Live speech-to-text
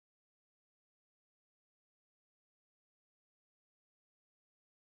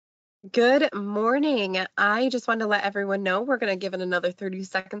Good morning. I just wanted to let everyone know we're going to give it another 30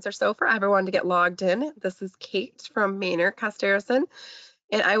 seconds or so for everyone to get logged in. This is Kate from Maynard Costerisan,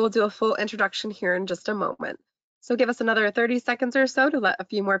 and I will do a full introduction here in just a moment. So give us another 30 seconds or so to let a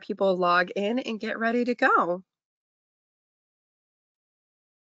few more people log in and get ready to go.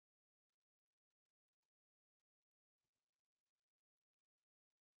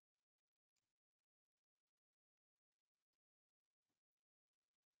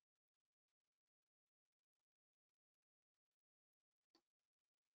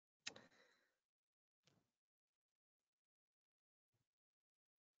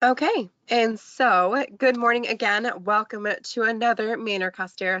 Okay, and so good morning again. Welcome to another Maynard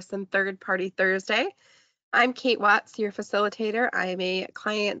Costerisan Third Party Thursday. I'm Kate Watts, your facilitator. I'm a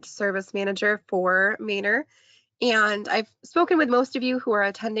client service manager for Maynard. And I've spoken with most of you who are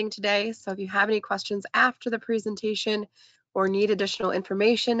attending today, so if you have any questions after the presentation or need additional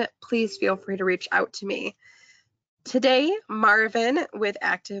information, please feel free to reach out to me. Today, Marvin with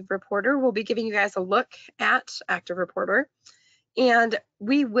ActivReporter will be giving you guys a look at ActivReporter, and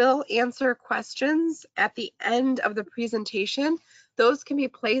we will answer questions at the end of the presentation. Those can be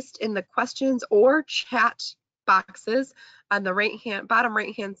placed in the questions or chat boxes on the bottom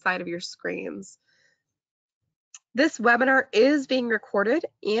right-hand side of your screens. This webinar is being recorded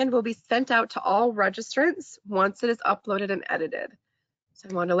and will be sent out to all registrants once it is uploaded and edited. So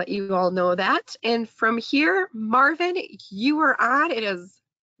I want to let you all know that. And from here, Marvin, you are on.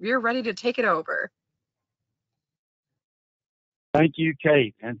 You're ready to take it over. Thank you,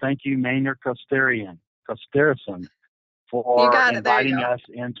 Kate, and thank you, Maynard Costerisan, You for got it. There you inviting go. us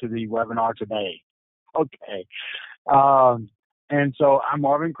into the webinar today. Okay. And so I'm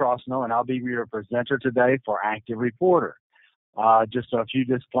Marvin Crossno, and I'll be your presenter today for ActivReporter. Just a few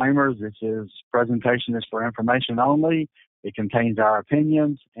disclaimers. This presentation is for information only. It contains our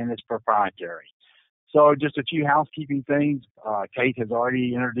opinions, and it's proprietary. So just a few housekeeping things. Kate has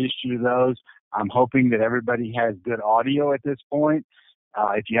already introduced you to those. I'm hoping that everybody has good audio at this point.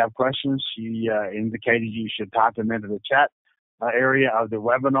 If you have questions, she indicated you should type them into the chat area of the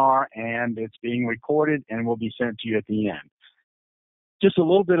webinar, and it's being recorded and will be sent to you at the end. Just a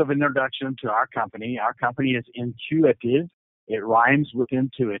little bit of introduction to our company. Our company is Intuitive. It rhymes with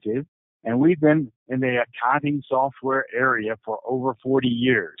intuitive, and we've been in the accounting software area for over 40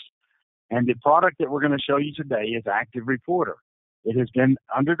 years. And the product that we're going to show you today is ActivReporter. It has been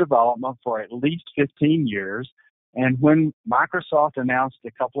under development for at least 15 years. And when Microsoft announced a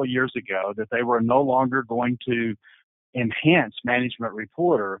couple of years ago that they were no longer going to enhance Management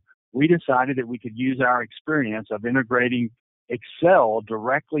Reporter, we decided that we could use our experience of integrating Excel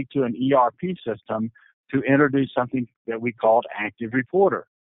directly to an ERP system to introduce something that we called ActivReporter.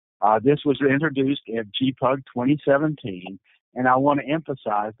 This was introduced at GPUG 2017. And I want to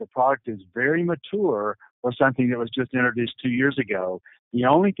emphasize the product is very mature for something that was just introduced 2 years ago. The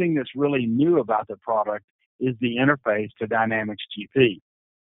only thing that's really new about the product is the interface to Dynamics GP.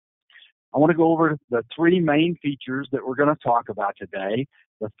 I want to go over the three main features that we're going to talk about today.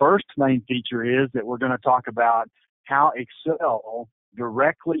 The first main feature is that we're going to talk about how Excel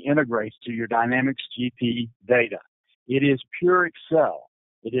directly integrates to your Dynamics GP data. It is pure Excel.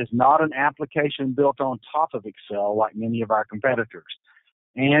 It is not an application built on top of Excel like many of our competitors.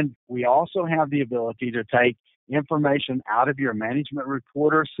 And we also have the ability to take information out of your Management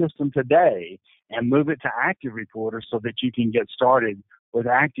Reporter system today and move it to ActivReporter so that you can get started with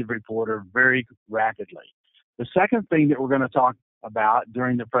ActivReporter very rapidly. The second thing that we're going to talk about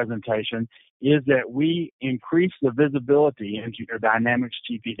during the presentation is that we increase the visibility into your Dynamics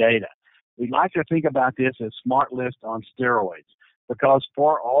GP data. We like to think about this as Smart List on steroids, because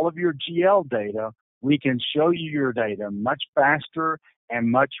for all of your GL data, we can show you your data much faster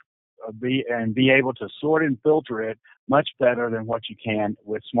and be able to sort and filter it much better than what you can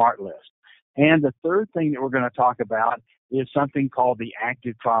with Smart List. And the third thing that we're going to talk about is something called the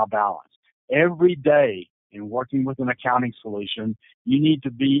active trial balance. Every day in working with an accounting solution, you need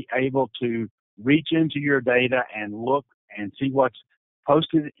to be able to reach into your data and look and see what's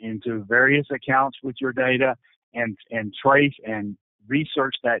posted into various accounts with your data and trace and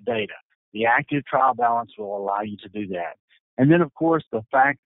research that data. The active trial balance will allow you to do that. And then, of course, the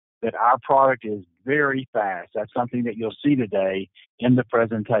fact that our product is very fast. That's something that you'll see today in the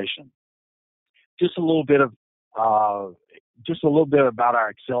presentation. Just a little bit about our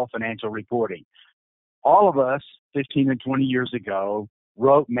Excel financial reporting. All of us, 15 and 20 years ago,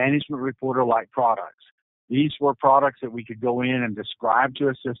 wrote Management Reporter-like products. These were products that we could go in and describe to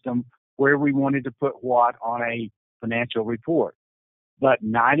a system where we wanted to put what on a financial report. But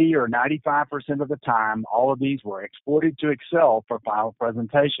 90 or 95% of the time, all of these were exported to Excel for final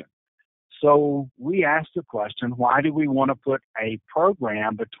presentation. So we asked the question, why do we want to put a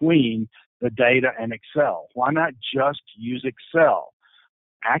program between the data and Excel? Why not just use Excel?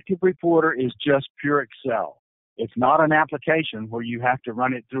 ActivReporter is just pure Excel. It's not an application where you have to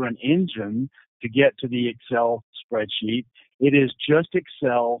run it through an engine to get to the Excel spreadsheet. It is just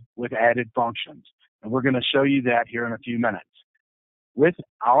Excel with added functions. And we're going to show you that here in a few minutes. With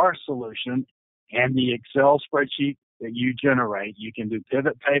our solution and the Excel spreadsheet that you generate, you can do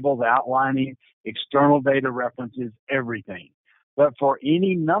pivot tables, outlining, external data references, everything. But for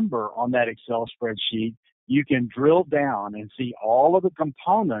any number on that Excel spreadsheet, you can drill down and see all of the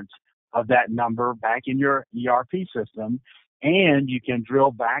components of that number back in your ERP system, and you can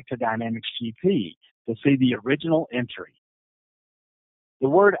drill back to Dynamics GP to see the original entry. The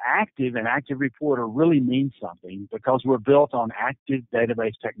word active in ActivReporter really means something because we're built on active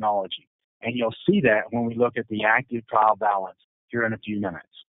database technology. And you'll see that when we look at the active trial balance here in a few minutes.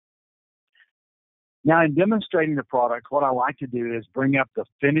 Now, in demonstrating the product, what I like to do is bring up the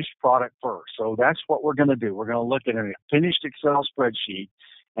finished product first. So that's what we're going to do. We're going to look at a finished Excel spreadsheet.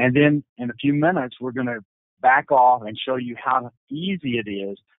 And then in a few minutes, we're going to back off and show you how easy it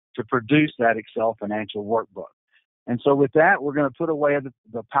is to produce that Excel financial workbook. And so with that, we're going to put away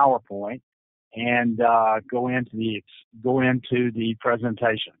the PowerPoint and go into the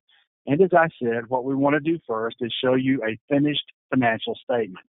presentation. And as I said, what we want to do first is show you a finished financial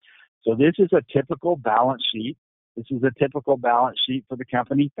statement. So this is a typical balance sheet. This is a typical balance sheet for the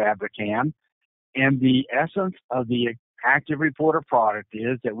company Fabricam. And the essence of the ActivReporter product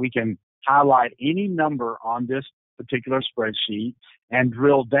is that we can highlight any number on this particular spreadsheet and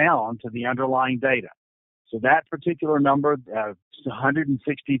drill down to the underlying data. So that particular number,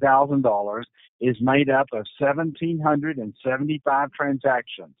 $160,000, is made up of 1,775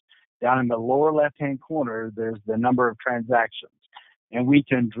 transactions. Down in the lower left-hand corner, there's the number of transactions. And we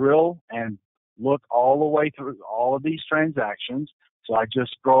can drill and look all the way through all of these transactions. So I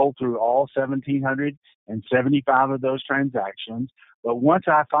just scroll through all 1,775 of those transactions. But once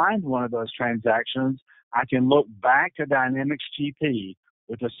I find one of those transactions, I can look back to Dynamics GP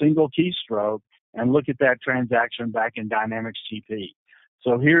with a single keystroke and look at that transaction back in Dynamics GP.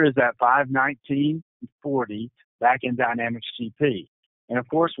 So here is that 519.40 back in Dynamics GP. And of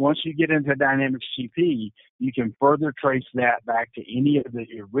course, once you get into Dynamics GP, you can further trace that back to any of the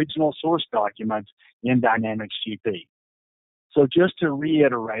original source documents in Dynamics GP. So just to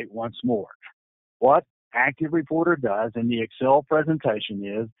reiterate once more, what ActivReporter does in the Excel presentation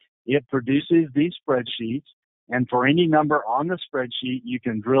is it produces these spreadsheets, and for any number on the spreadsheet, you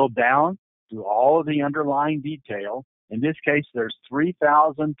can drill down to all of the underlying detail. In this case, there's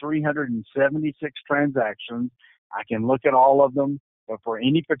 3,376 transactions. I can look at all of them, but for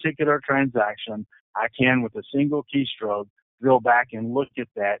any particular transaction, I can, with a single keystroke, drill back and look at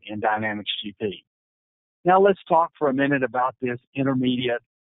that in Dynamics GP. Now let's talk for a minute about this intermediate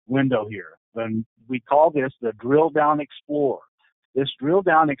window here. And we call this the Drill Down Explorer. This Drill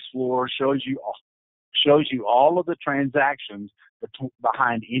Down Explorer shows you all of the transactions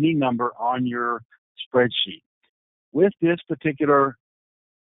behind any number on your spreadsheet. With this particular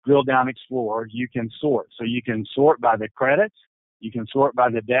Drill Down Explorer, you can sort. So you can sort by the credits, you can sort by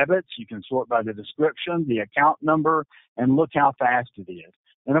the debits, you can sort by the description, the account number, and look how fast it is.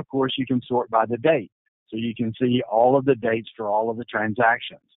 And of course, you can sort by the date. So you can see all of the dates for all of the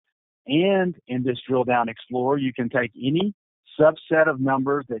transactions. And in this Drill Down Explorer, you can take any subset of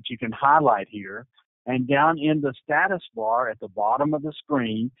numbers that you can highlight here, and down in the status bar at the bottom of the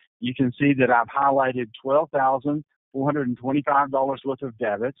screen, you can see that I've highlighted $12,425 worth of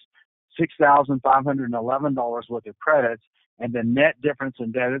debits, $6,511 worth of credits, and the net difference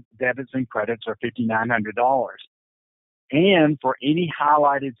in debits and credits are $5,900. And for any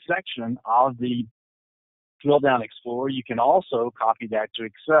highlighted section of the Drill Down Explorer, you can also copy that to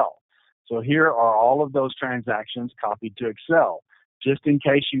Excel. So here are all of those transactions copied to Excel, just in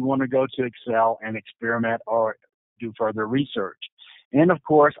case you want to go to Excel and experiment or do further research. And of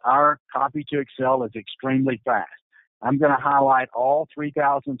course, our copy to Excel is extremely fast. I'm going to highlight all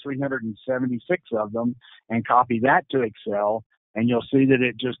 3,376 of them and copy that to Excel, and you'll see that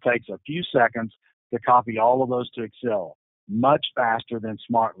it just takes a few seconds to copy all of those to Excel, much faster than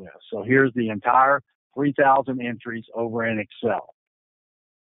SmartList. So here's the entire 3,000 entries over in Excel.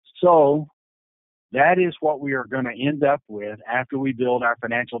 So that is what we are going to end up with after we build our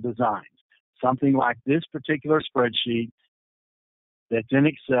financial designs. Something like this particular spreadsheet that's in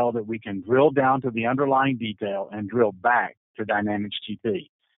Excel that we can drill down to the underlying detail and drill back to Dynamics GP.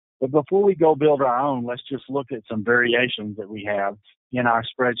 But before we go build our own, let's just look at some variations that we have in our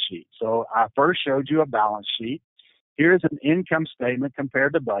spreadsheet. So I first showed you a balance sheet. Here's an income statement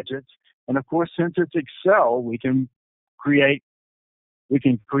compared to budgets. And of course, since it's Excel, we can create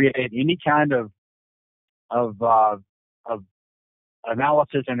any kind of of uh, of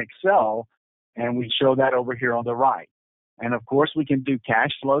analysis in Excel, and we show that over here on the right. And of course, we can do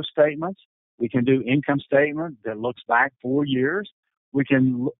cash flow statements. We can do income statement that looks back 4 years. We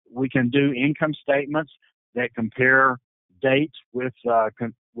can do income statements that compare dates with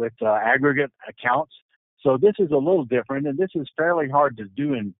aggregate accounts. So this is a little different, and this is fairly hard to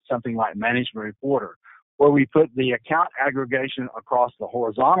do in something like Management Reporter, where we put the account aggregation across the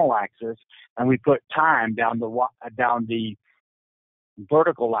horizontal axis, and we put time down the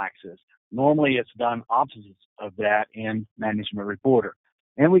vertical axis. Normally, it's done opposite of that in Management Reporter.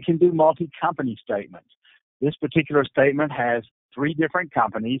 And we can do multi-company statements. This particular statement has 3 different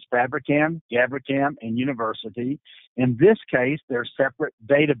companies: Fabricam, Gabricam, and University. In this case, they're separate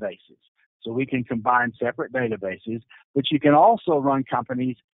databases. So we can combine separate databases, but you can also run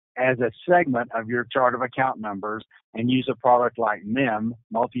companies as a segment of your chart of account numbers and use a product like MIM,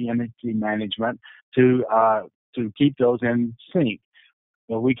 multi-entity management, to keep those in sync.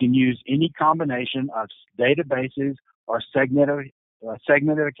 So we can use any combination of databases or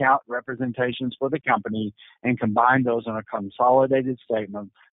segmented account representations for the company and combine those in a consolidated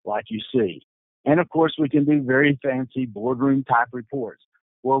statement like you see. And of course, we can do very fancy boardroom type reports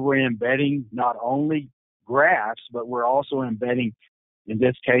where we're embedding not only graphs, but we're also embedding, in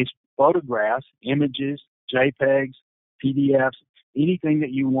this case, photographs, images, JPEGs, PDFs, anything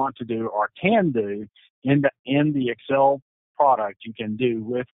that you want to do or can do in the Excel product you can do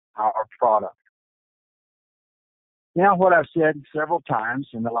with our product. Now, what I've said several times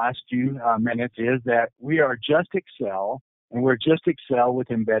in the last few minutes is that we are just Excel, and we're just Excel with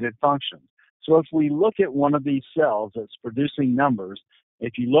embedded functions. So if we look at one of these cells that's producing numbers,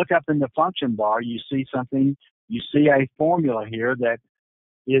 if you look up in the function bar, you see a formula here that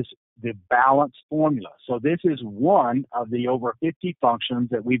is the balance formula. So this is one of the over 50 functions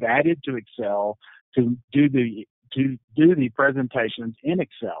that we've added to Excel to do the presentations in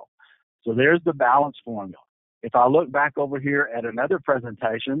Excel. So there's the balance formula. If I look back over here at another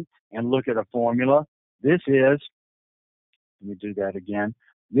presentation and look at a formula, let me do that again.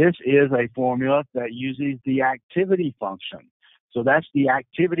 This is a formula that uses the activity function. So that's the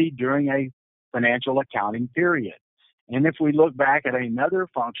activity during a financial accounting period. And if we look back at another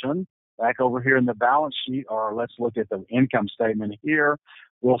function, back over here in the balance sheet, or let's look at the income statement here,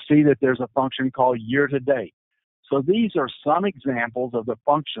 we'll see that there's a function called year to date. So these are some examples of the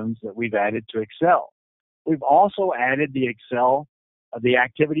functions that we've added to Excel. We've also added the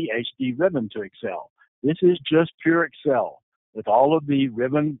Activity HD ribbon to Excel. This is just pure Excel with all of the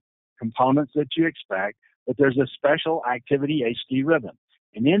ribbon components that you expect, but there's a special Activity HD ribbon.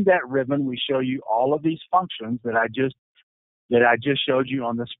 And in that ribbon, we show you all of these functions that I just showed you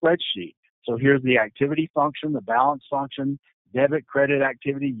on the spreadsheet. So here's the activity function, the balance function, debit, credit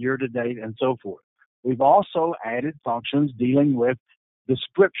activity, year to date, and so forth. We've also added functions dealing with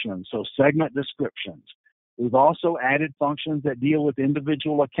descriptions, so segment descriptions. We've also added functions that deal with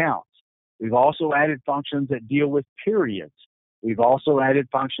individual accounts. We've also added functions that deal with periods. We've also added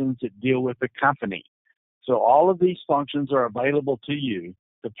functions that deal with the company. So all of these functions are available to you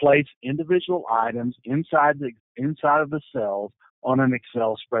to place individual items inside of the cells on an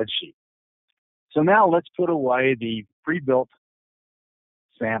Excel spreadsheet. So now let's put away the pre-built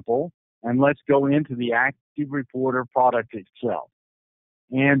sample and let's go into the ActivReporter product itself.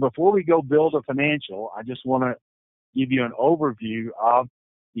 And before we go build a financial, I just want to give you an overview of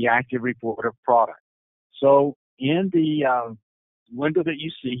the ActivReporter product. So in the window that you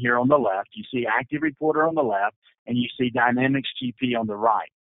see here on the left, you see ActivReporter on the left, and you see Dynamics GP on the right.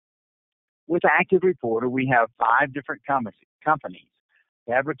 With ActivReporter, we have 5 different companies: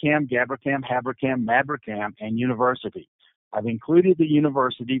 Fabricam, Gabricam, Habricam, Mabricam, and University. I've included the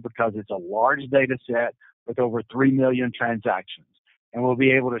University because it's a large data set with over 3 million transactions, and we'll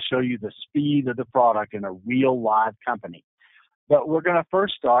be able to show you the speed of the product in a real live company. But we're going to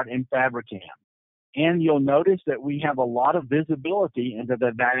first start in Fabricam. And you'll notice that we have a lot of visibility into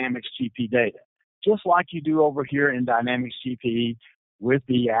the Dynamics GP data, just like you do over here in Dynamics GP with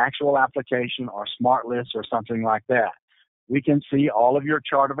the actual application or smart list or something like that. We can see all of your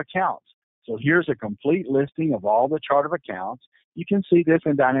chart of accounts. So here's a complete listing of all the chart of accounts. You can see this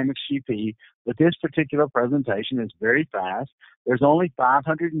in Dynamics GP, but this particular presentation is very fast. There's only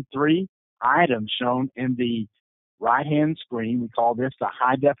 503 items shown in the right-hand screen. We call this the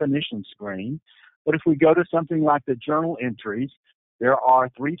high definition screen. But if we go to something like the journal entries, there are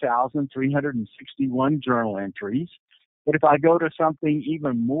 3,361 journal entries. But if I go to something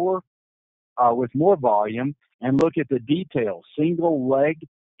even more with more volume and look at the details, single leg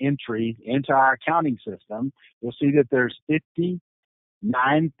entries into our accounting system, you'll see that there's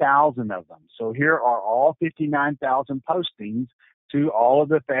 59,000 of them. So here are all 59,000 postings to all of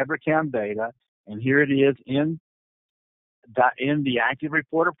the FabriCam data, and here it is in the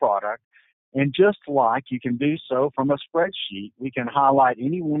ActivReporter product. And just like you can do so from a spreadsheet, we can highlight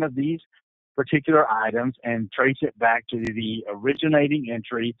any one of these particular items and trace it back to the originating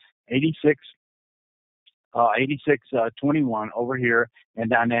entry 8621 over here in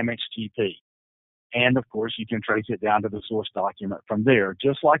Dynamics GP. And of course, you can trace it down to the source document from there,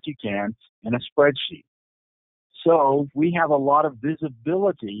 just like you can in a spreadsheet. So we have a lot of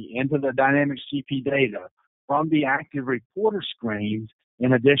visibility into the Dynamics GP data from the ActivReporter screens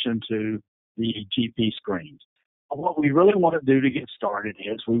in addition to the GP screens. What we really want to do to get started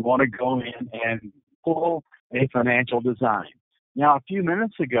is we want to go in and pull a financial design. Now, a few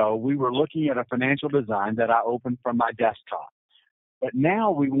minutes ago, we were looking at a financial design that I opened from my desktop. But now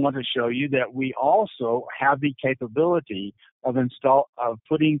we want to show you that we also have the capability of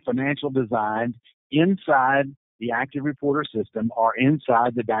putting financial designs inside the ActivReporter system or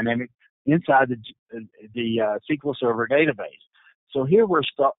inside the SQL Server database. So here we're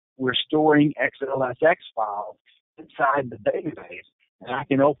storing XLSX files inside the database, and I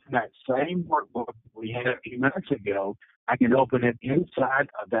can open that same workbook we had a few minutes ago. I can open it inside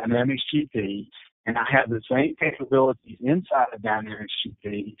of Dynamics GP, and I have the same capabilities inside of Dynamics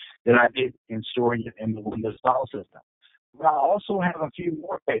GP that I did in storing it in the Windows file system. But I also have a few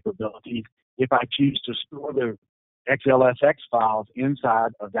more capabilities if I choose to store the XLSX files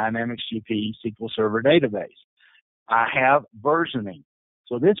inside of Dynamics GP SQL Server database. I have versioning.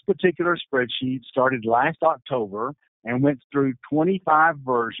 So this particular spreadsheet started last October and went through 25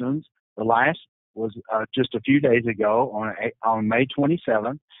 versions. The last was just a few days ago on May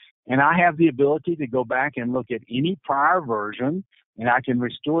 27th. And I have the ability to go back and look at any prior version, and I can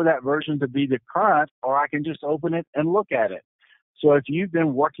restore that version to be the current, or I can just open it and look at it. So if you've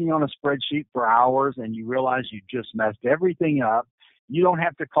been working on a spreadsheet for hours and you realize you just messed everything up, you don't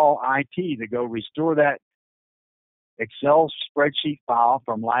have to call IT to go restore that Excel spreadsheet file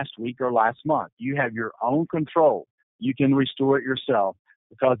from last week or last month. You have your own control. You can restore it yourself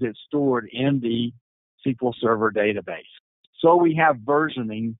because it's stored in the SQL Server database. So we have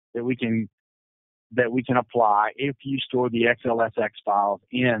versioning that we can apply if you store the XLSX files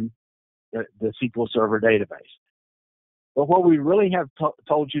in the SQL Server database. But what we really have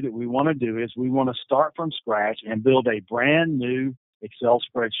told you that we want to do is we want to start from scratch and build a brand new Excel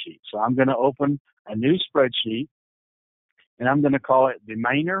spreadsheet. So I'm going to open a new spreadsheet, and I'm going to call it the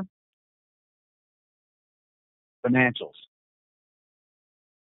Mainer Financials.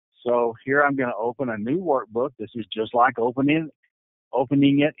 So here I'm going to open a new workbook. This is just like opening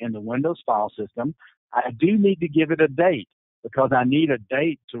it in the Windows file system. I do need to give it a date because I need a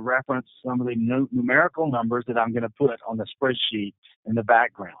date to reference some of the numerical numbers that I'm going to put on the spreadsheet in the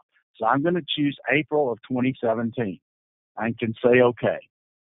background. So I'm going to choose April of 2017. I can say OK.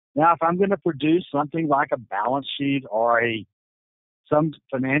 Now, if I'm going to produce something like a balance sheet or some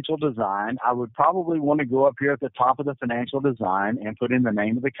financial design, I would probably want to go up here at the top of the financial design and put in the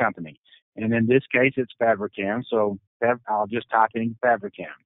name of the company. And in this case, it's FabriCam, so I'll just type in FabriCam.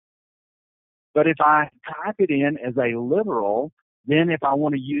 But if I type it in as a literal, then if I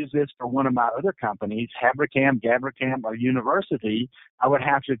want to use this for one of my other companies, Fabricam, Gabricam, or University, I would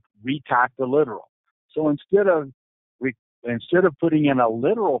have to retype the literal. So instead of putting in a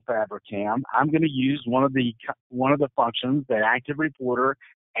literal FabriCam, I'm going to use one of the functions that ActivReporter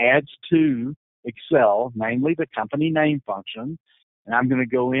adds to Excel, namely the company name function. And I'm going to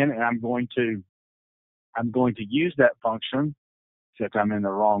go in and I'm going to use that function, except I'm in the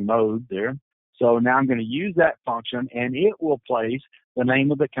wrong mode there. So now I'm going to use that function, and it will place the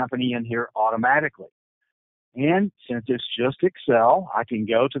name of the company in here automatically. And since it's just Excel, I can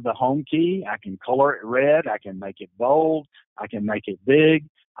go to the home key, I can color it red, I can make it bold, I can make it big,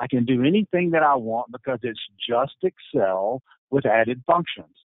 I can do anything that I want because it's just Excel with added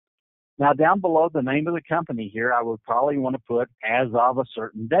functions. Now down below the name of the company here, I would probably want to put as of a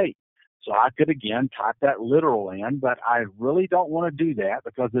certain date. So I could again type that literal in, but I really don't want to do that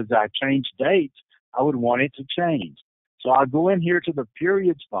because as I change dates, I would want it to change. So I'll go in here to the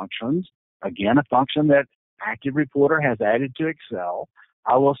periods functions, again a function that ActivReporter has added to Excel.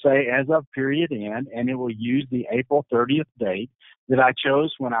 I will say as of period end, and it will use the April 30th date that I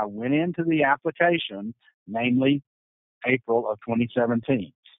chose when I went into the application, namely April of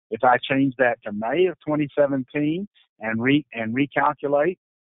 2017. If I change that to May of 2017 and recalculate,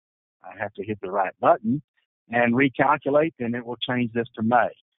 I have to hit the right button and recalculate, then it will change this to May.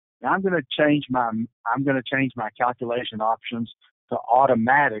 Now I'm going to change my calculation options to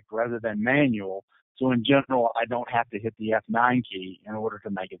automatic rather than manual. So in general, I don't have to hit the F9 key in order to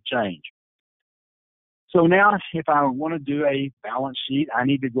make a change. So now if I want to do a balance sheet, I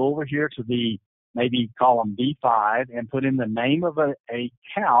need to go over here to the maybe column B5 and put in the name of a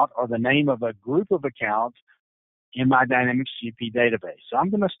account or the name of a group of accounts in my Dynamics GP database. So I'm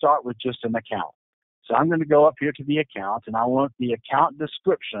going to start with just an account. So I'm going to go up here to the account, and I want the account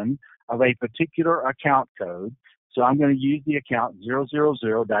description of a particular account code. So I'm going to use the account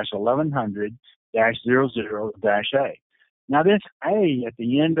 000-1100-00-A. Now this A at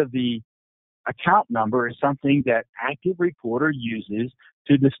the end of the account number is something that ActivReporter uses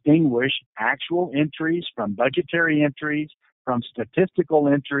to distinguish actual entries from budgetary entries, from statistical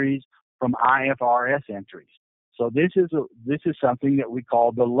entries, from IFRS entries. So this is something that we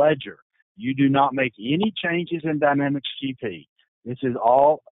call the ledger. You do not make any changes in Dynamics GP. This is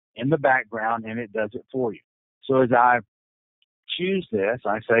all in the background, and it does it for you. So as I choose this,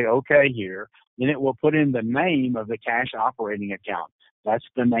 I say OK here, then it will put in the name of the cash operating account. That's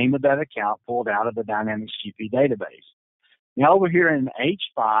the name of that account pulled out of the Dynamics GP database. Now over here in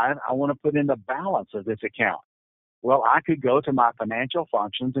H5, I want to put in the balance of this account. Well, I could go to my financial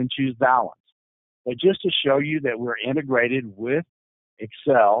functions and choose balance. But just to show you that we're integrated with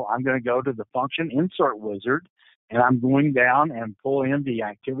Excel, I'm going to go to the function insert wizard, and I'm going down and pull in the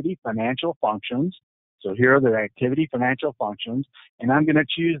activity financial functions. So here are the activity financial functions, and I'm going to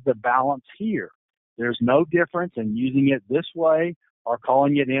choose the balance here. There's no difference in using it this way or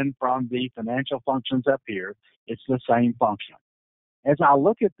calling it in from the financial functions up here. It's the same function. As I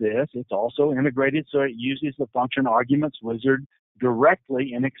look at this, it's also integrated, so it uses the function arguments wizard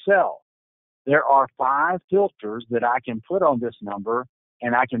directly in Excel. There are 5 filters that I can put on this number,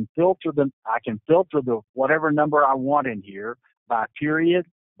 and I can filter the whatever number I want in here by period,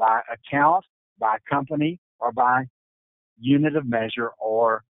 by account, by company, or by unit of measure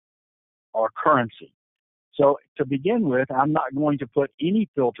or currency. So to begin with, I'm not going to put any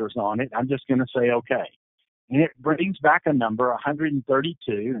filters on it. I'm just going to say OK. And it brings back a number,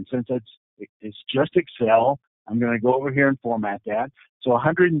 132, and since it's just Excel, I'm going to go over here and format that. So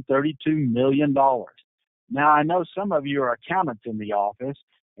 $132 million. Now, I know some of you are accountants in the office,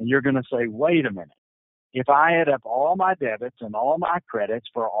 and you're going to say, wait a minute. If I add up all my debits and all my credits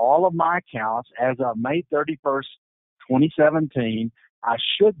for all of my accounts as of May 31st, 2017, I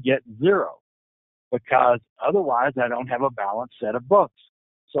should get 0, because otherwise I don't have a balanced set of books.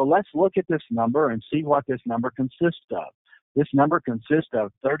 So let's look at this number and see what this number consists of. This number consists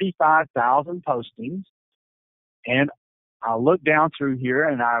of 35,000 postings, and I'll look down through here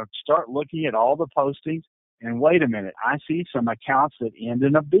and I'll start looking at all the postings, and wait a minute, I see some accounts that end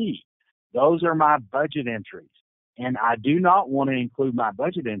in a B. Those are my budget entries, and I do not want to include my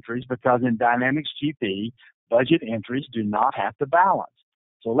budget entries because in Dynamics GP, budget entries do not have to balance.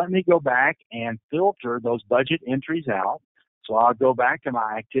 So let me go back and filter those budget entries out. So I'll go back to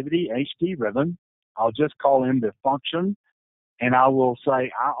my activity HD ribbon. I'll just call in the function, and I will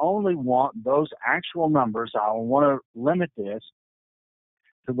say I only want those actual numbers. I want to limit this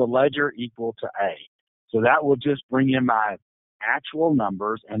to the ledger equal to A. So that will just bring in my actual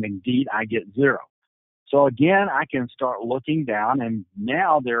numbers, and indeed I get 0. So again, I can start looking down, and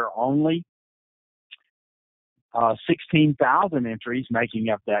now there are only 16,000 entries making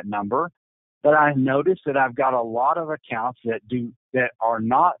up that number. But I noticed that I've got a lot of accounts that are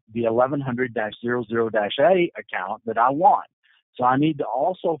not the 1100-00-A account that I want. So I need to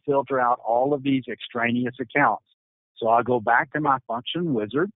also filter out all of these extraneous accounts. So I'll go back to my function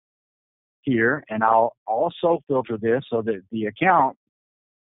wizard here, and I'll also filter this so that the account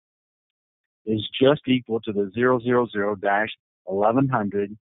is just equal to the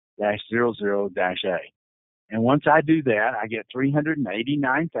 000-1100-00-A. And once I do that, I get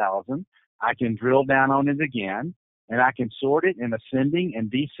 389,000. I can drill down on it again, and I can sort it in ascending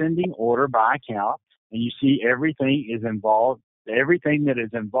and descending order by account. And you see everything is involved. Everything that is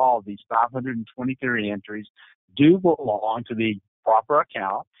involved, these 523 entries, do belong to the proper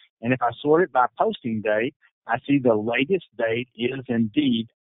account. And if I sort it by posting date, I see the latest date is indeed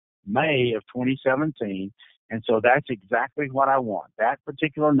May of 2017. And so that's exactly what I want. That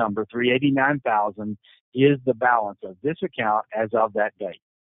particular number, 389,000, is the balance of this account as of that date.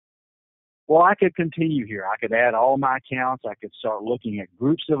 Well, I could continue here. I could add all my accounts. I could start looking at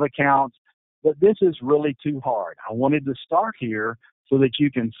groups of accounts, but this is really too hard. I wanted to start here so that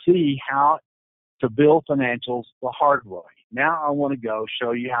you can see how to build financials the hard way. Now I want to go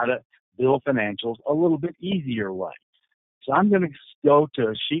show you how to build financials a little bit easier way. So I'm going to go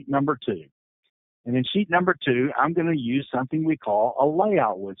to sheet number 2. And in sheet number 2, I'm going to use something we call a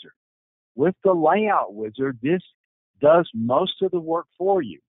layout wizard. With the layout wizard, this does most of the work for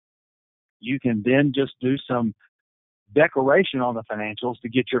you. You can then just do some decoration on the financials to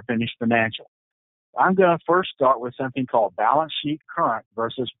get your finished financial. I'm going to first start with something called balance sheet current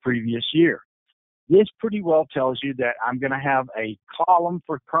versus previous year. This pretty well tells you that I'm going to have a column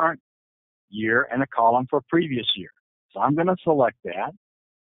for current year and a column for previous year. So I'm going to select that,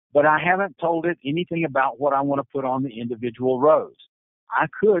 but I haven't told it anything about what I want to put on the individual rows. I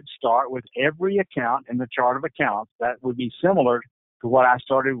could start with every account in the chart of accounts. That would be similar to what I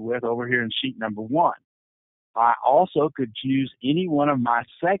started with over here in sheet number 1. I also could choose any one of my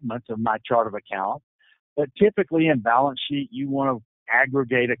segments of my chart of accounts, but typically in balance sheet, you want to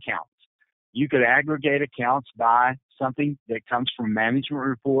aggregate accounts. You could aggregate accounts by something that comes from Management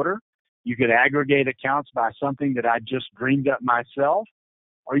Reporter. You could aggregate accounts by something that I just dreamed up myself,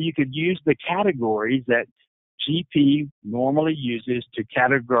 or you could use the categories that GP normally uses to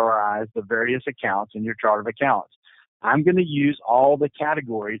categorize the various accounts in your chart of accounts. I'm going to use all the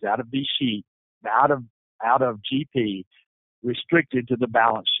categories out of these sheets, out of GP, restricted to the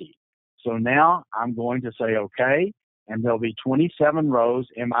balance sheet. So now I'm going to say OK, and there'll be 27 rows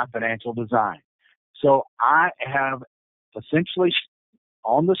in my financial design. So I have essentially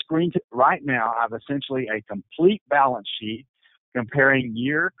on the screen right now, I've essentially a complete balance sheet comparing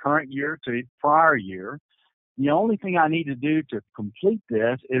current year to prior year. The only thing I need to do to complete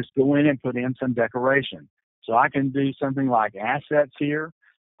this is go in and put in some decoration. So I can do something like assets here.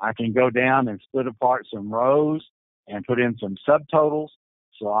 I can go down and split apart some rows and put in some subtotals.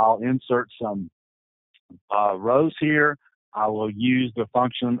 So I'll insert some rows here. I will use the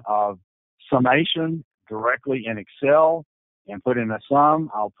function of summation directly in Excel and put in a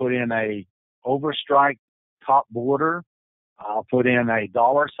sum. I'll put in a overstrike top border. I'll put in a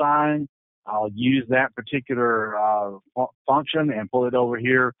 $sign. I'll use that particular function and pull it over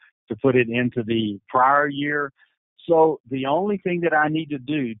here to put it into the prior year. So the only thing that I need to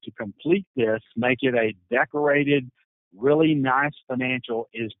do to complete this, make it a decorated, really nice financial,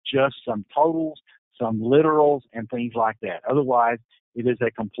 is just some totals, some literals, and things like that. Otherwise, it is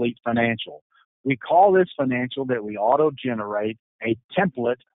a complete financial. We call this financial that we auto-generate a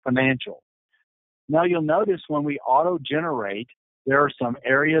template financial. Now you'll notice when we auto-generate, there are some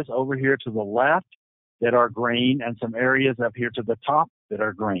areas over here to the left that are green and some areas up here to the top that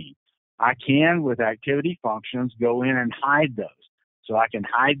are green. I can, with activity functions, go in and hide those. So I can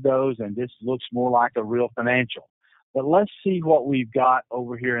hide those, and this looks more like a real financial. But let's see what we've got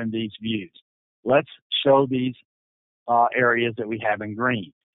over here in these views. Let's show these areas that we have in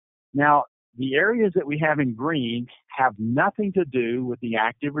green. Now, the areas that we have in green have nothing to do with the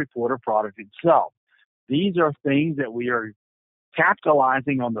ActivReporter product itself. These are things that we are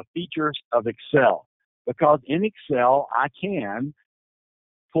capitalizing on the features of Excel, because in Excel, I can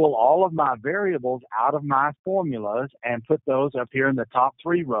pull all of my variables out of my formulas and put those up here in the top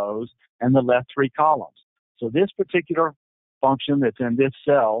 3 rows and the left 3 columns. So this particular function that's in this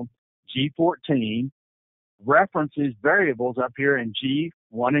cell, G14, references variables up here in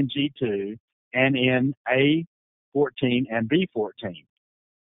G1 and G2 and in A14 and B14.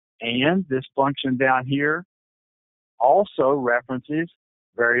 And this function down here also references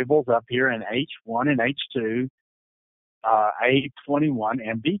variables up here in H1 and H2, A21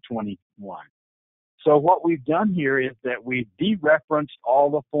 and B21. So what we've done here is that we've dereferenced all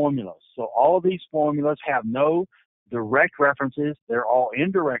the formulas. So all of these formulas have no direct references. They're all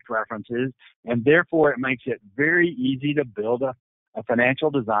indirect references, and therefore it makes it very easy to build a financial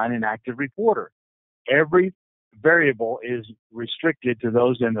design in ActivReporter. Every variable is restricted to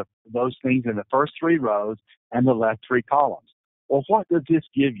those things in the first 3 rows and the left 3 columns. Well, what does this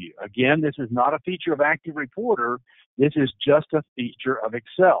give you? Again, this is not a feature of ActivReporter. This is just a feature of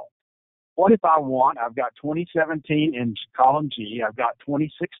Excel. What if I've got 2017 in column G, I've got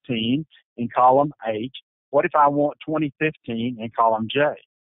 2016 in column H. What if I want 2015 in column J?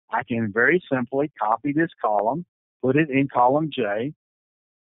 I can very simply copy this column, put it in column J,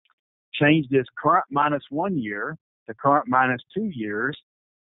 change this current -1 year to current -2 years,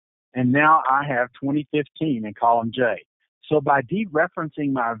 and now I have 2015 in column J. So by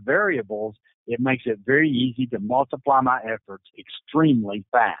dereferencing my variables, it makes it very easy to multiply my efforts extremely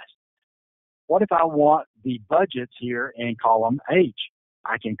fast. What if I want the budgets here in column H?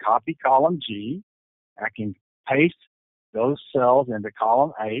 I can copy column G. I can paste those cells into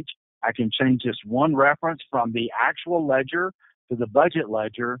column H. I can change this one reference from the actual ledger to the budget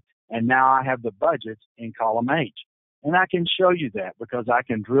ledger, and now I have the budgets in column H. And I can show you that because I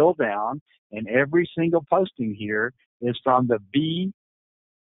can drill down, and every single posting here is from the B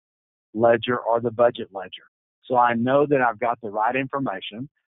ledger or the budget ledger. So I know that I've got the right information.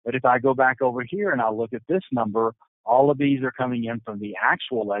 But if I go back over here and I look at this number, All of these are coming in from the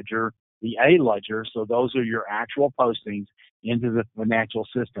actual ledger, the A ledger, so those are your actual postings into the financial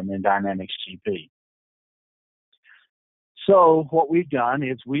system in Dynamics GP. So what we've done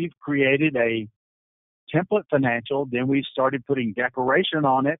is we've created a template financial, then we started putting decoration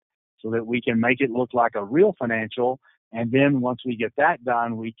on it so that we can make it look like a real financial, and then once we get that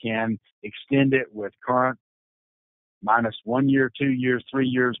done, we can extend it with current minus 1 year, 2 years, 3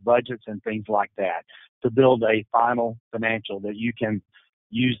 years budgets and things like that to build a final financial that you can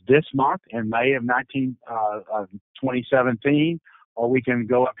use this month in May of 2017, or we can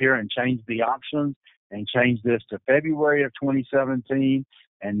go up here and change the options and change this to February of 2017,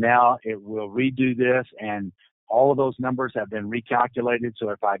 and now it will redo this, and all of those numbers have been recalculated. So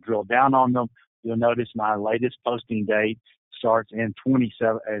if I drill down on them, you'll notice my latest posting date starts in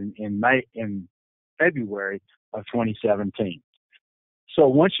February of 2017. So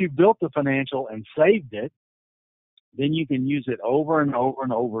once you've built the financial and saved it, then you can use it over and over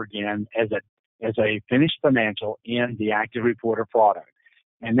and over again as a finished financial in the ActivReporter product.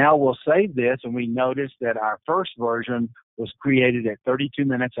 And now we'll save this, and we notice that our first version was created at 32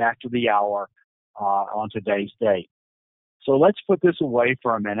 minutes after the hour on today's date. So let's put this away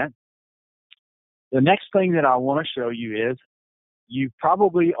for a minute. The next thing that I want to show you is you've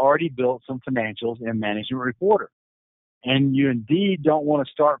probably already built some financials in Management Reporter. And you indeed don't want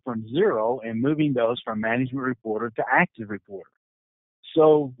to start from zero and moving those from Management Reporter to ActivReporter.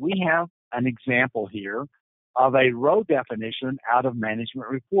 So we have an example here of a row definition out of Management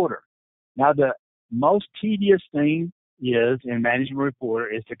Reporter. Now, the most tedious thing is in Management Reporter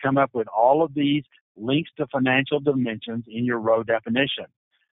is to come up with all of these links to financial dimensions in your row definition.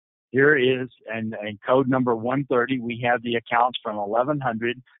 Here is, and code number 130, we have the accounts from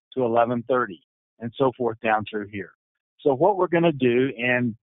 1100 to 1130 and so forth down through here. So what we're going to do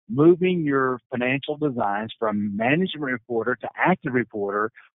in moving your financial designs from Management Reporter to ActivReporter,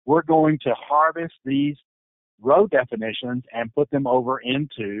 we're going to harvest these row definitions and put them over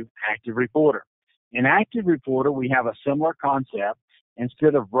into ActivReporter. In ActivReporter, we have a similar concept.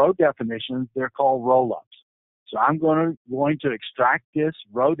 Instead of row definitions, they're called roll-ups. So I'm going to extract this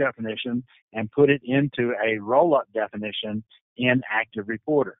row definition and put it into a roll-up definition in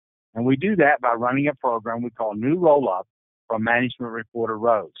ActivReporter. And we do that by running a program we call New Rollup from Management Reporter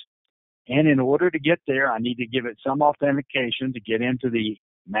rows. And in order to get there, I need to give it some authentication to get into the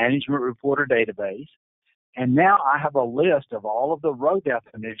Management Reporter database. And now I have a list of all of the row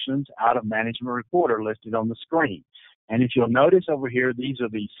definitions out of Management Reporter listed on the screen. And if you'll notice over here, these are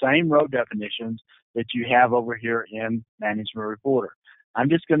the same row definitions that you have over here in Management Reporter. I'm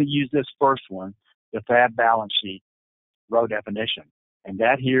just going to use this first one, the FAB balance sheet row definition. And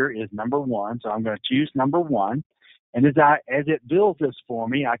that here is number 1. So I'm going to choose number 1. And as it builds this for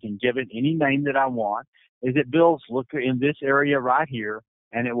me, I can give it any name that I want. As it builds, look in this area right here,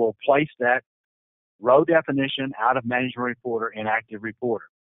 and it will place that row definition out of Management Reporter in ActivReporter.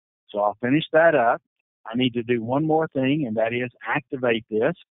 So I'll finish that up. I need to do one more thing, and that is activate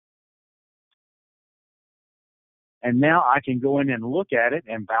this. And now I can go in and look at it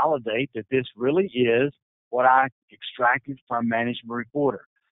and validate that this really is what I extracted from Management Reporter.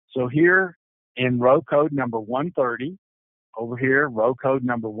 So here in row code number 130, over here, row code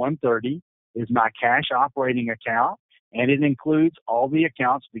number 130 is my cash operating account, and it includes all the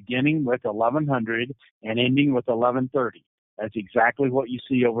accounts beginning with 1100 and ending with 1130. That's exactly what you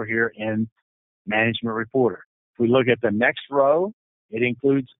see over here in Management Reporter. If we look at the next row, it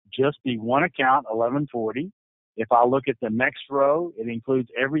includes just the one account, 1140. If I look at the next row, it includes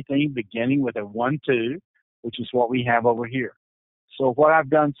everything beginning with a 12, which is what we have over here. So what I've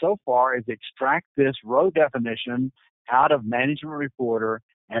done so far is extract this row definition out of Management Reporter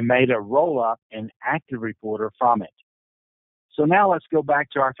and made a roll-up in ActivReporter from it. So now let's go back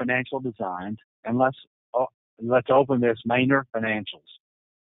to our financial designs, and let's open this Mainer Financials.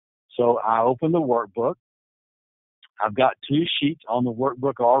 So I open the workbook. I've got 2 sheets on the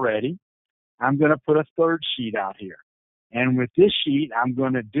workbook already. I'm going to put a third sheet out here. And with this sheet, I'm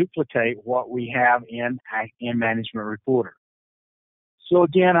going to duplicate what we have in Management Reporter. So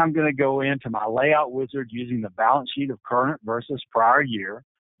again, I'm going to go into my layout wizard using the balance sheet of current versus prior year.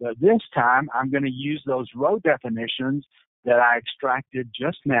 But this time, I'm going to use those row definitions that I extracted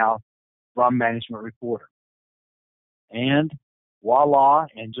just now from Management Reporter. And voila,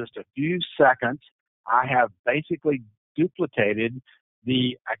 in just a few seconds, I have basically duplicated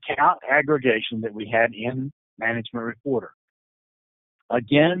the account aggregation that we had in Management Reporter.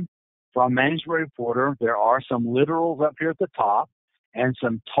 Again, from Management Reporter, there are some literals up here at the top and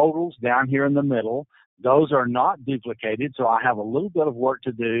some totals down here in the middle. Those are not duplicated, so I have a little bit of work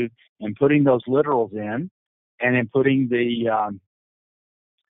to do in putting those literals in. and then putting the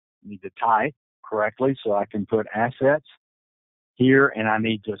need to type correctly, so I can put assets here, and I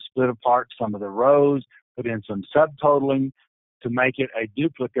need to split apart some of the rows, put in some subtotaling to make it a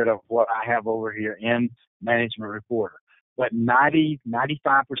duplicate of what I have over here in Management Reporter. But 95%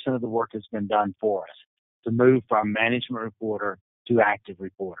 of the work has been done for us to move from Management Reporter to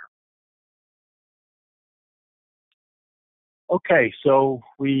ActivReporter. Okay, so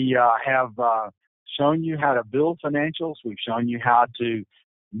we have shown you how to build financials. We've shown you how to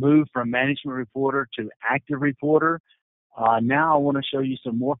move from Management Reporter to ActivReporter. Now I want to show you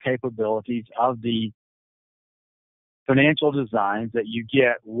some more capabilities of the financial designs that you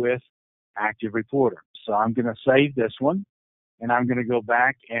get with ActivReporter. So I'm going to save this one, and I'm going to go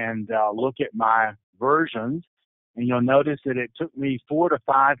back and look at my versions, and you'll notice that it took me 4 to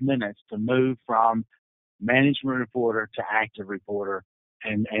 5 minutes to move from Management Reporter to ActivReporter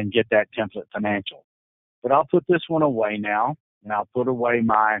and get that template financial. But I'll put this one away now, and I'll put away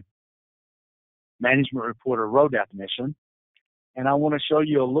my Management Reporter row definition, and I want to show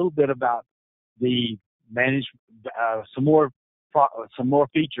you a little bit about the some more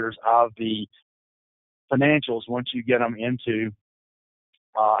features of the financials once you get them into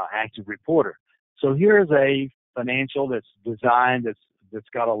ActivReporter. So here's a financial that's designed, that's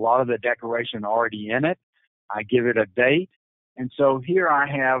got a lot of the decoration already in it. I give it a date, and so here I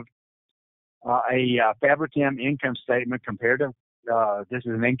have a Fabricam income statement comparative. This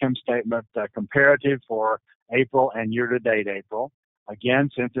is an income statement comparative for April and year-to-date April. Again,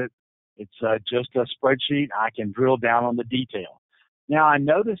 since it's just a spreadsheet, I can drill down on the detail. Now, I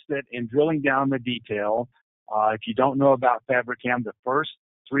noticed that in drilling down the detail, if you don't know about Fabricam, the first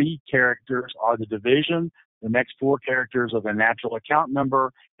 3 characters are the division, the next 4 characters are the natural account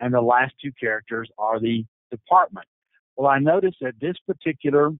number, and the last 2 characters are the department. Well, I noticed that this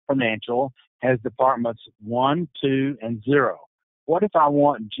particular financial has departments 1, 2, and 0. What if I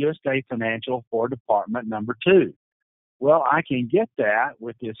want just a financial for department number 2? Well, I can get that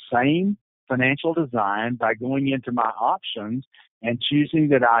with this same financial design by going into my options and choosing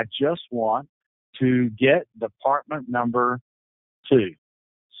that I just want to get department number 2.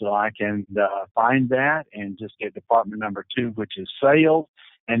 So I can find that and just get department number 2, which is sales.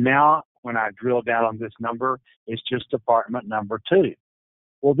 And now when I drill down on this number, it's just department number 2.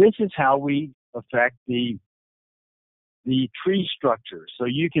 Well, this is how we affect the tree structure. So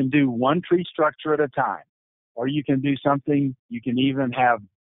you can do one tree structure at a time, or you can do something, you can even have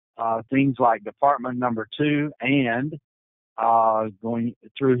things like department number 2 and going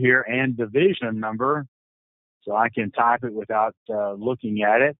through here and division number. So I can type it without looking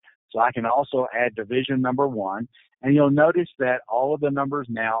at it. So I can also add division number 1. And you'll notice that all of the numbers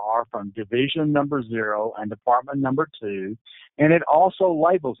now are from division number 0 and department number 2. And it also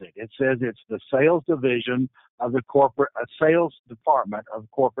labels it. It says it's the sales division of the sales department of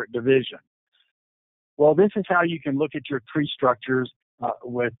corporate division. Well, this is how you can look at your tree structures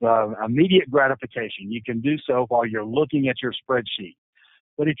with immediate gratification. You can do so while you're looking at your spreadsheet.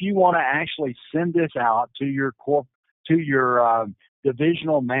 But if you want to actually send this out to your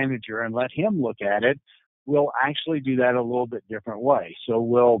divisional manager and let him look at it, we'll actually do that a little bit different way. So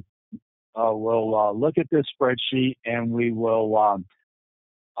we'll look at this spreadsheet, and we will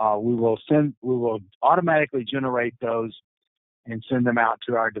automatically generate those and send them out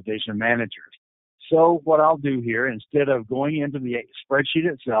to our division managers. So what I'll do here, instead of going into the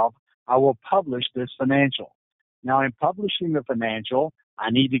spreadsheet itself, I will publish this financial. Now, in publishing the financial, I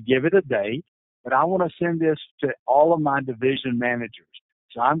need to give it a date, but I want to send this to all of my division managers.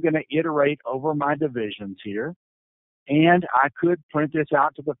 So I'm going to iterate over my divisions here, and I could print this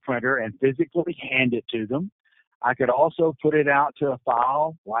out to the printer and physically hand it to them. I could also put it out to a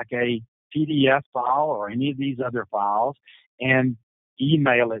file like a PDF file or any of these other files and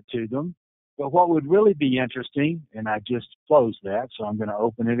email it to them. But what would really be interesting, and I just closed that, so I'm going to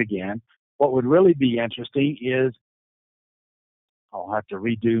open it again. What would really be interesting is, I'll have to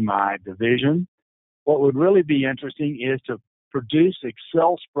redo my division. What would really be interesting is to produce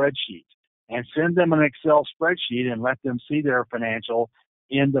Excel spreadsheets and send them an Excel spreadsheet and let them see their financial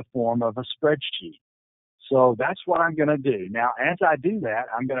in the form of a spreadsheet. So that's what I'm going to do. Now, as I do that,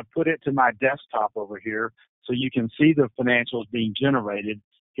 I'm going to put it to my desktop over here so you can see the financials being generated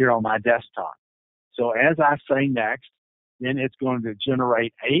here on my desktop. So as I say next, then it's going to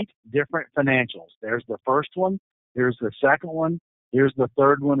generate 8 different financials. There's the first one, here's the second one, here's the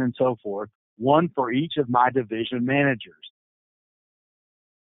third one, and so forth, one for each of my division managers.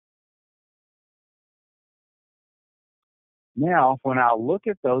 Now, when I look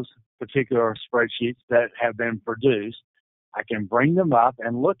at those particular spreadsheets that have been produced, I can bring them up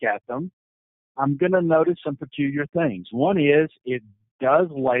and look at them. I'm going to notice some peculiar things. One is it does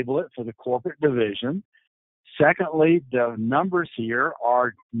label it for the corporate division. Secondly, the numbers here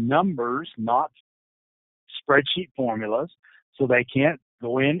are numbers, not spreadsheet formulas, so they can't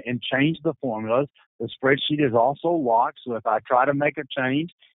go in and change the formulas. The spreadsheet is also locked, so if I try to make a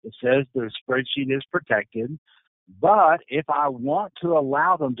change, it says the spreadsheet is protected. But if I want to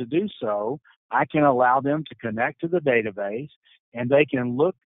allow them to do so, I can allow them to connect to the database, and they can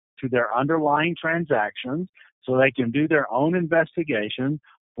look to their underlying transactions, so they can do their own investigation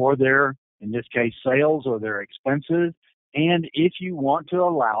for their, in this case, sales or their expenses. And if you want to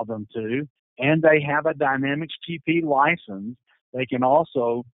allow them to, and they have a Dynamics GP license, they can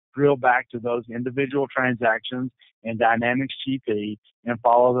also drill back to those individual transactions in Dynamics GP and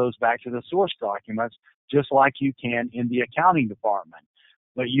follow those back to the source documents, just like you can in the accounting department.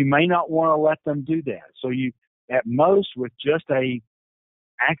 But you may not want to let them do that. So you, at most, with just a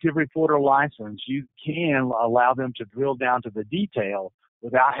ActivReporter license, you can allow them to drill down to the detail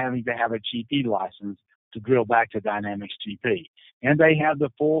without having to have a GP license to drill back to Dynamics GP. And they have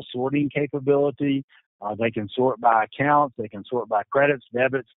the full sorting capability. They can sort by accounts. They can sort by credits,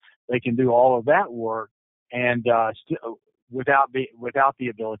 debits. They can do all of that work, and without the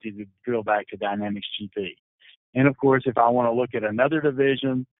ability to drill back to Dynamics GP. And of course, if I want to look at another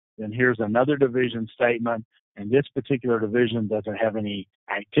division, then here's another division statement. And this particular division doesn't have any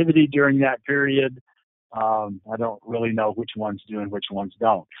activity during that period. I don't really know which ones do and which ones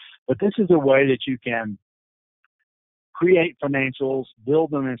don't. But this is a way that you can create financials,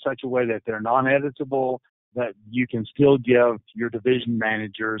 build them in such a way that they're non-editable, that you can still give your division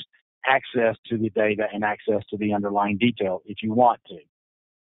managers access to the data and access to the underlying detail if you want to.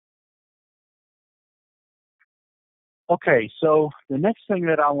 Okay, so the next thing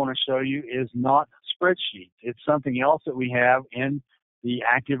that I want to show you is not spreadsheets. It's something else that we have in the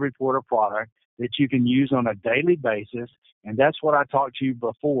ActivReporter product that you can use on a daily basis, and that's what I talked to you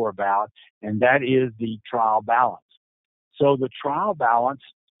before about, and that is the trial balance. So the trial balance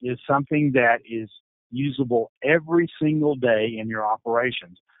is something that is usable every single day in your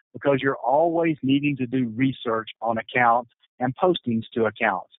operations, because you're always needing to do research on accounts and postings to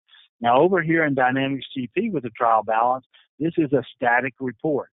accounts. Now, over here in Dynamics GP with the trial balance, this is a static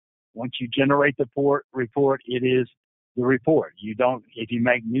report. Once you generate the report, it is the report. You don't, if you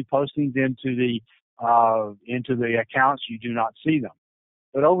make new postings into the accounts, you do not see them.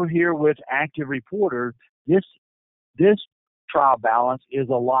 But over here with ActivReporter, this trial balance is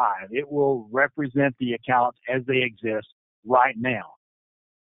alive. It will represent the accounts as they exist right now.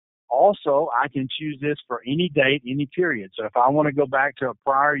 Also, I can choose this for any date, any period. So if I want to go back to a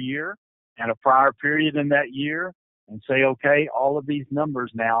prior year and a prior period in that year and say, okay, all of these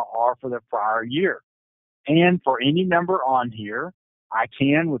numbers now are for the prior year. And for any number on here, I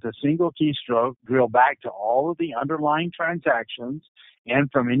can, with a single keystroke, drill back to all of the underlying transactions. And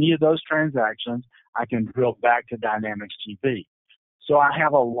from any of those transactions, I can drill back to Dynamics GP. So I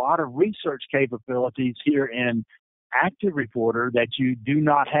have a lot of research capabilities here in ActivReporter that you do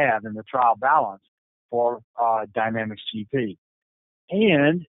not have in the trial balance for Dynamics GP.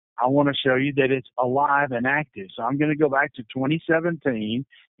 And I want to show you that it's alive and active. So I'm going to go back to 2017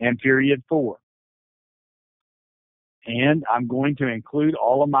 and period 4. And I'm going to include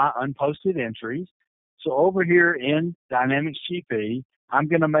all of my unposted entries. So over here in Dynamics GP, I'm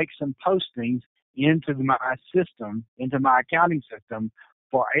going to make some postings into my system, into my accounting system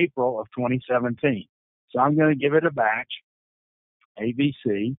for April of 2017. So I'm going to give it a batch,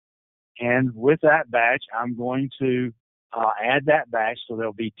 ABC, and with that batch, I'm going to add that batch, so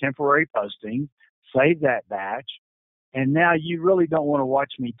there'll be temporary postings, save that batch, and now you really don't want to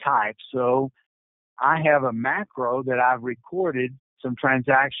watch me type, so I have a macro that I've recorded some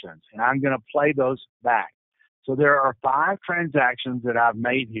transactions, and I'm going to play those back. So there are 5 transactions that I've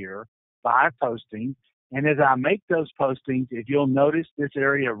made here, 5 postings, and as I make those postings, if you'll notice this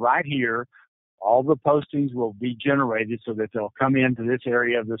area right here, all the postings will be generated so that they'll come into this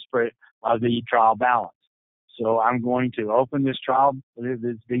area of the spread of the trial balance. So I'm going to open this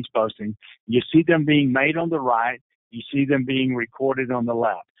these postings. You see them being made on the right. You see them being recorded on the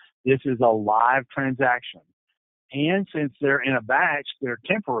left. This is a live transaction. And since they're in a batch, they're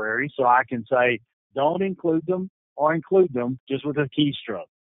temporary, so I can say don't include them or include them just with a keystroke.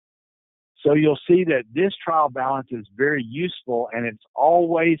 So you'll see that this trial balance is very useful, and it's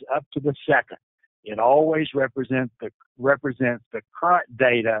always up to the second. It always represents the current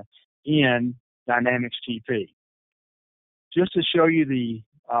data in Dynamics GP. Just to show you the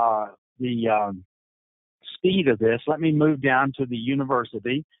speed of this, let me move down to the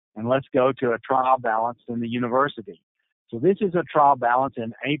university, and let's go to a trial balance in the university. So this is a trial balance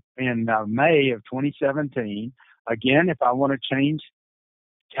in May of 2017. Again, if I want to change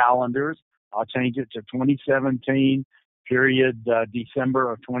calendars, I'll change it to 2017 period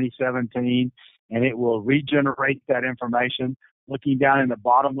December of 2017, and it will regenerate that information. Looking down in the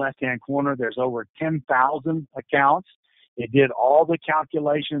bottom left-hand corner, there's over 10,000 accounts. It did all the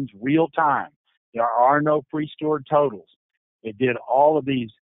calculations real time. There are no pre-stored totals. It did all of these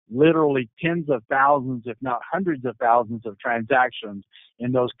literally tens of thousands, if not hundreds of thousands of transactions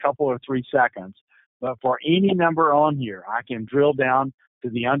in those couple or 3 seconds. But for any number on here, I can drill down to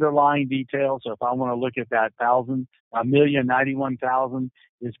the underlying details. So if I want to look at that 1,091,000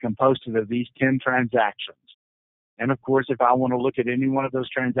 is composed of these 10 transactions. And of course, if I want to look at any one of those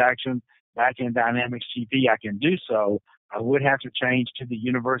transactions back in Dynamics GP, I can do so. I would have to change to the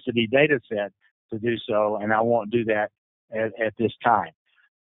university data set to do so, and I won't do that at this time.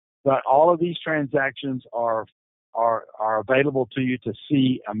 But all of these transactions are available to you to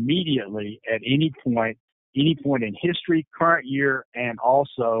see immediately at any point in history, current year, and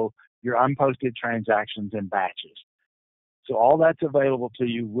also your unposted transactions and batches. So all that's available to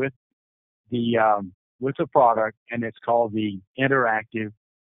you with the product, and it's called the interactive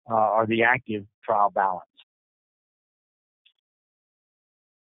or the active trial balance.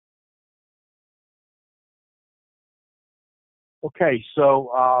 Okay, so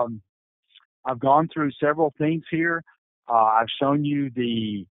I've gone through several things here. I've shown you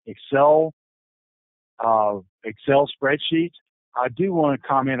the Excel spreadsheets. I do want to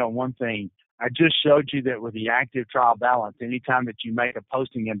comment on one thing. I just showed you that with the active trial balance, anytime that you make a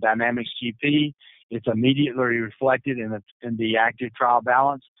posting in Dynamics GP, it's immediately reflected in the active trial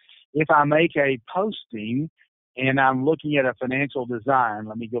balance. If I make a posting and I'm looking at a financial design,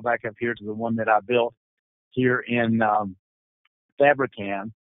 let me go back up here to the one that I built here in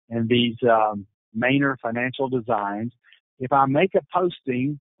Fabrican and these Mainer financial designs. If I make a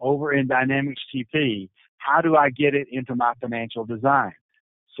posting over in Dynamics GP, how do I get it into my financial design?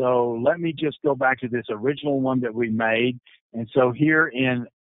 So let me just go back to this original one that we made. And so here in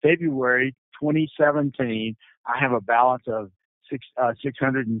February 2017, I have a balance of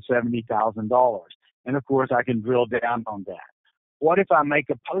 $670,000. And of course, I can drill down on that. What if I make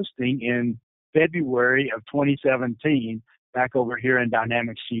a posting in February of 2017 back over here in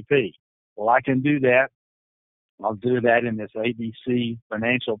Dynamics GP? Well, I can do that. I'll do that in this ABC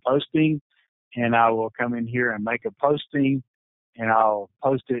financial posting, and I will come in here and make a posting, and I'll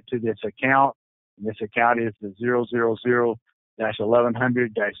post it to this account. And this account is the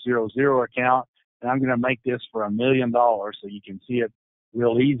 000-1100-00 account, and I'm going to make this for $1 million so you can see it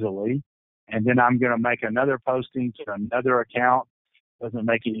real easily. And then I'm going to make another posting to another account. Doesn't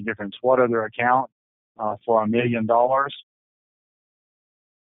make any difference what other account for $1 million.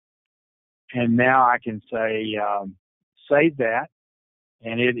 And now I can say save that,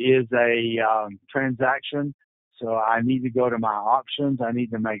 and it is a transaction. So I need to go to my options. I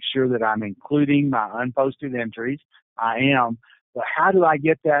need to make sure that I'm including my unposted entries. I am. But how do I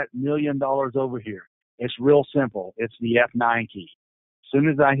get that $1 million over here? It's real simple. It's the F9 key. As soon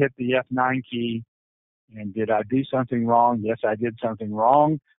as I hit the F9 key, and did I do something wrong? Yes, I did something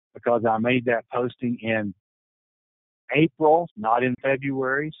wrong because I made that posting in April, not in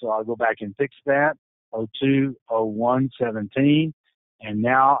February. So I'll go back and fix that, 02/01/17. And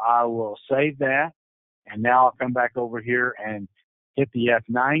now I will save that. And now I'll come back over here and hit the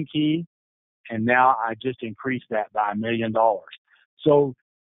F9 key. And now I just increased that by $1 million. So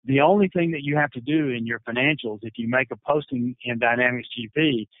the only thing that you have to do in your financials, if you make a posting in Dynamics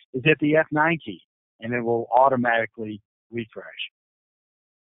GP, is hit the F9 key, and it will automatically refresh.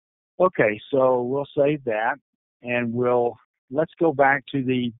 Okay, so we'll save that, and let's go back to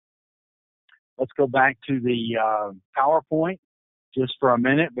the PowerPoint just for a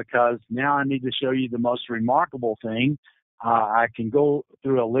minute, because now I need to show you the most remarkable thing. I can go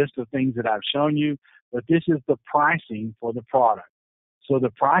through a list of things that I've shown you, but this is the pricing for the product. So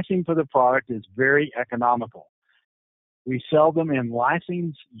the pricing for the product is very economical. We sell them in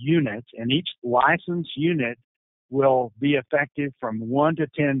license units, and each license unit will be effective from 1 to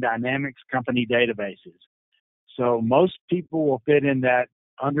 10 Dynamics company databases. So most people will fit in that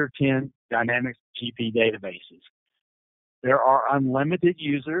under 10 Dynamics GP databases. There are unlimited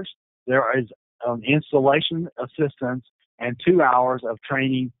users. There is installation assistance and 2 hours of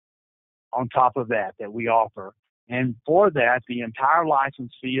training on top of that we offer. And for that, the entire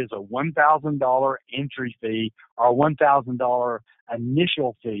license fee is a $1,000 entry fee or $1,000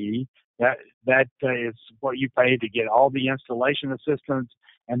 initial fee. That is what you pay to get all the installation assistance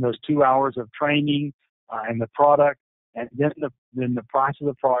and those 2 hours of training and the product. And then the price of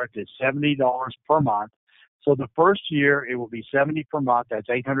the product is $70 per month. So the first year, it will be $70 per month. That's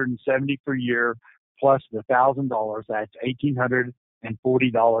 $870 per year, plus the $1,000. That's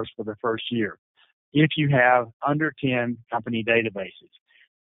 $1,840 for the first year. If you have under 10 company databases.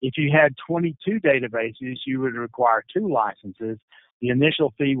 If you had 22 databases, you would require 2 licenses. The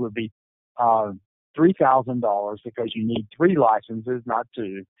initial fee would be $3,000 because you need 3 licenses, not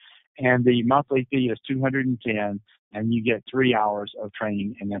 2. And the monthly fee is $210, and you get 3 hours of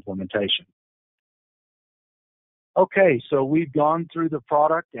training and implementation. Okay, so we've gone through the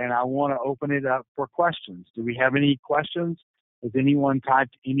product, and I want to open it up for questions. Do we have any questions? Has anyone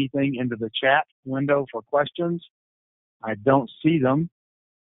typed anything into the chat window for questions? I don't see them.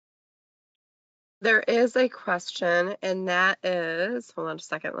 There is a question, and that is, hold on a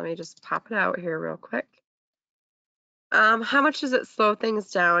second, let me just pop it out here real quick. How much does it slow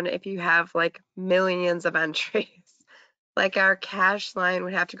things down if you have like millions of entries? Like our cash line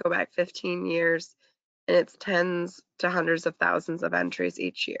would have to go back 15 years, and it's tens to hundreds of thousands of entries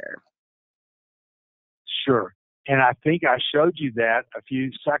each year. Sure. And I think I showed you that a few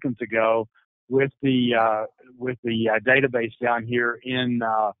seconds ago with the database down here in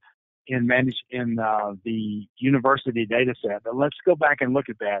the university data set. But let's go back and look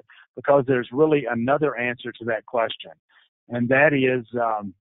at that, because there's really another answer to that question. And that is,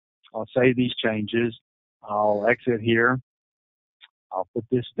 I'll save these changes. I'll exit here. I'll put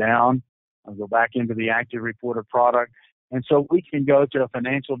this down. I'll go back into the ActivReporter product. And so we can go to a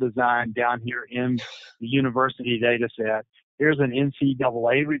financial design down here in the university data set. Here's an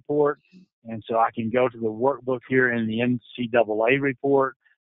NCAA report. And so I can go to the workbook here in the NCAA report,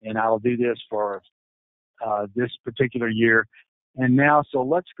 and I'll do this for this particular year. And now, so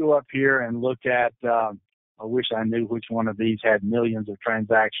let's go up here and look at, I wish I knew which one of these had millions of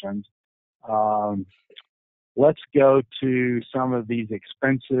transactions. Let's go to some of these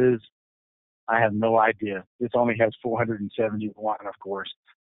expenses. I have no idea. This only has 471, of course.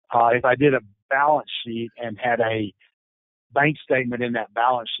 If I did a balance sheet and had a bank statement in that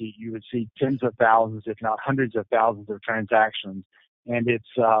balance sheet, you would see tens of thousands, if not hundreds of thousands of transactions. And it's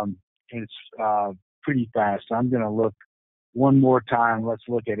pretty fast. I'm going to look one more time. Let's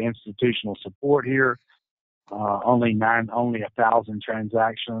look at institutional support here. Only 1,000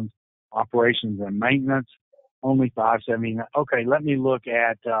 transactions. Operations and maintenance, only 579. Okay, let me look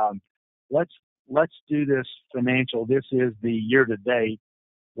at. Let's do this financial. This is the year to date.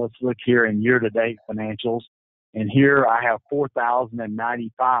 Let's look here in year to date financials, and here I have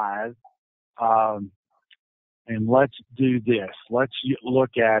 4,095. And let's do this. Let's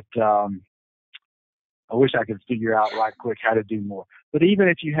look at. I wish I could figure out right quick how to do more. But even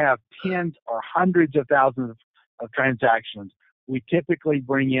if you have tens or hundreds of thousands of transactions, we typically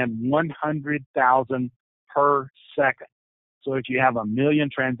bring in 100,000 per second. So if you have 1 million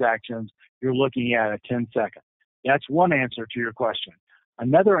transactions, you're looking at a 10-second. That's one answer to your question.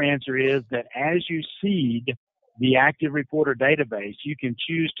 Another answer is that as you seed the ActivReporter database, you can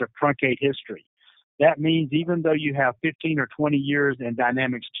choose to truncate history. That means even though you have 15 or 20 years in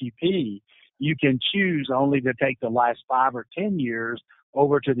Dynamics GP, you can choose only to take the last 5 or 10 years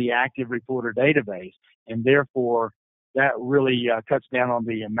over to the ActivReporter database, and therefore that really cuts down on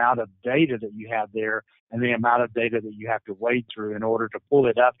the amount of data that you have there and the amount of data that you have to wade through in order to pull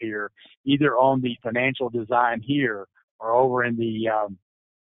it up here, either on the financial design here or over in the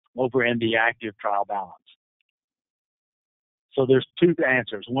active trial balance. So there's 2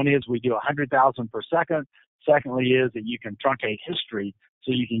 answers. One is we do 100,000 per second. Secondly is that you can truncate history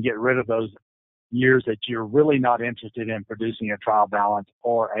so you can get rid of those years that you're really not interested in producing a trial balance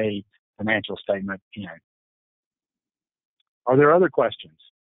or a financial statement in. Are there other questions?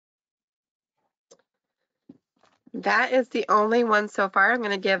 That is the only one so far. I'm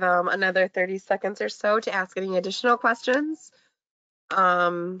going to give another 30 seconds or so to ask any additional questions.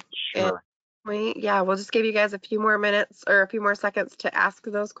 Sure. And we'll just give you guys a few more minutes or a few more seconds to ask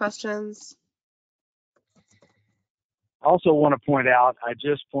those questions. I also want to point out, I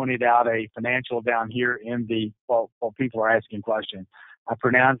just pointed out a financial down here in the, while people are asking questions. I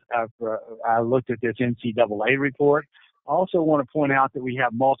looked at this NCAA report. I also want to point out that we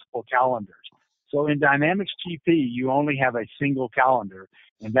have multiple calendars. So in Dynamics GP, you only have a single calendar,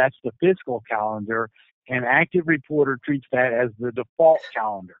 and that's the fiscal calendar, and ActivReporter treats that as the default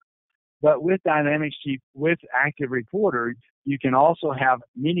calendar. But with with ActivReporter, you can also have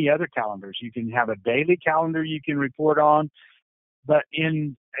many other calendars. You can have a daily calendar you can report on, but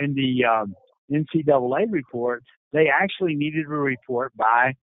in the NCAA report, they actually needed to report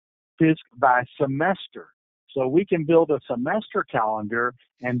by semester. So we can build a semester calendar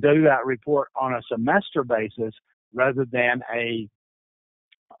and do that report on a semester basis rather than a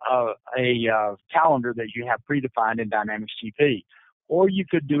a calendar that you have predefined in Dynamics GP. Or you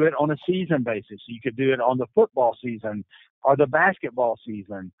could do it on a season basis. You could do it on the football season or the basketball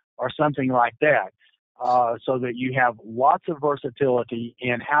season or something like that, so that you have lots of versatility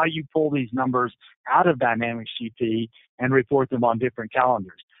in how you pull these numbers out of Dynamics GP and report them on different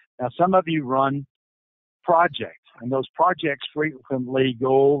calendars. Now, some of you run projects, and those projects frequently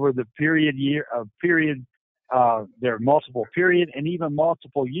go over the there are multiple period and even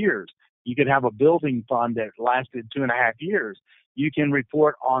multiple years. You could have a building fund that lasted 2.5 years. You can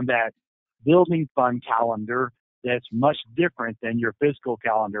report on that building fund calendar that's much different than your fiscal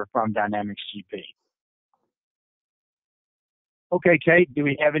calendar from Dynamics GP. Okay, Kate, do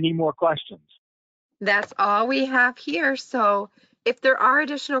we have any more questions? That's all we have here. So if there are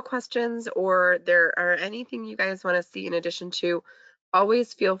additional questions or there are anything you guys want to see in addition to,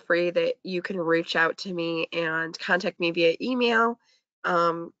 always feel free that you can reach out to me and contact me via email,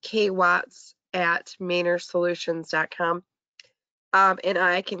 kwatts@mainersolutions.com. And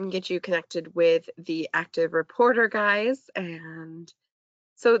I can get you connected with the ActivReporter guys. And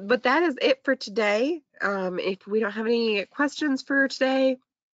so, but that is it for today. If we don't have any questions for today,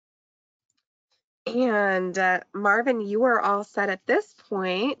 and Marvin, you are all set at this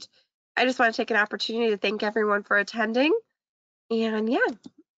point. I just want to take an opportunity to thank everyone for attending. And yeah,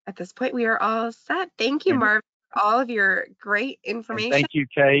 at this point, we are all set. Thank you, And, Marvin, for all of your great and information. thank you,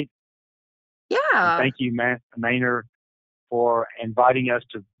 Kate, and Yeah, thank you, Maynard, for inviting us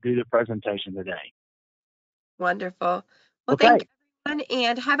to do the presentation today. wonderful. Well, thank Okay. everyone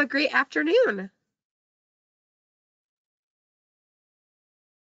and have a great afternoon.